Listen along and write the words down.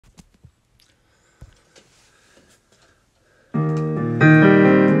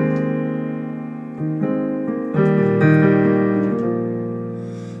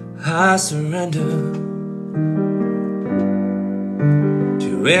I surrender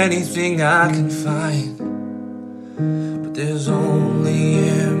to anything I can find. But there's only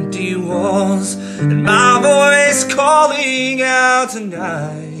empty walls and my voice calling out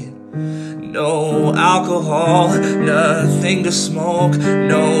tonight. No alcohol, nothing to smoke,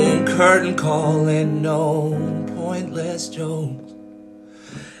 no curtain call, and no pointless jokes.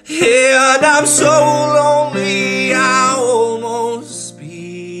 And I'm so lonely I almost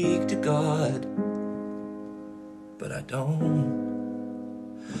speak to God, but I don't.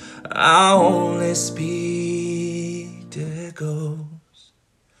 I only speak to echoes.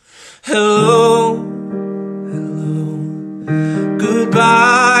 Hello, hello,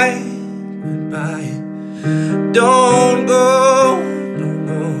 goodbye, goodbye. Don't go, don't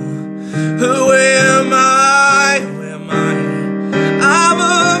go. Who am I? Who am I? I'm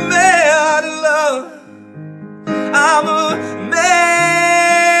a man in love. I'm a man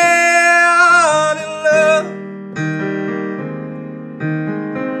in love.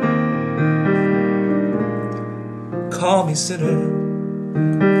 Call me sinner,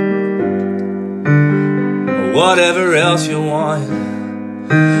 or whatever else you want.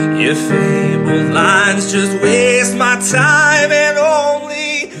 Your fabled lines just waste my time and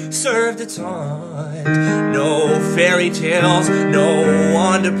only serve to taunt. No fairy tales, no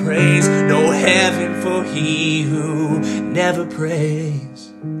one to praise, no heaven for he who never prays.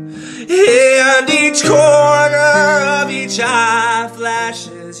 And each corner of each eye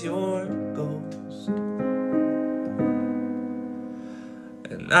flashes your ghost,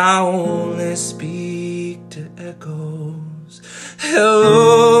 and I only speak to echoes.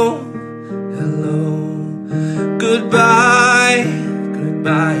 Hello, hello, goodbye,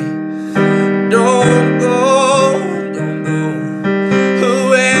 goodbye. Don't go, don't go.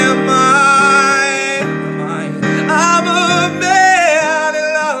 Who am I? Who am I? I'm a man in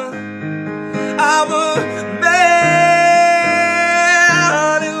love. I'm a man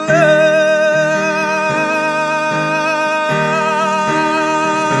in love.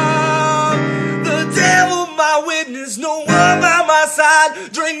 The devil, my witness, no one by my side.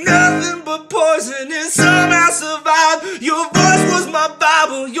 Drink nothing but poison and somehow survive. Your voice was my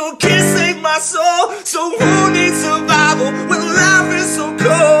Bible, your kiss saved my soul. So who needs survival?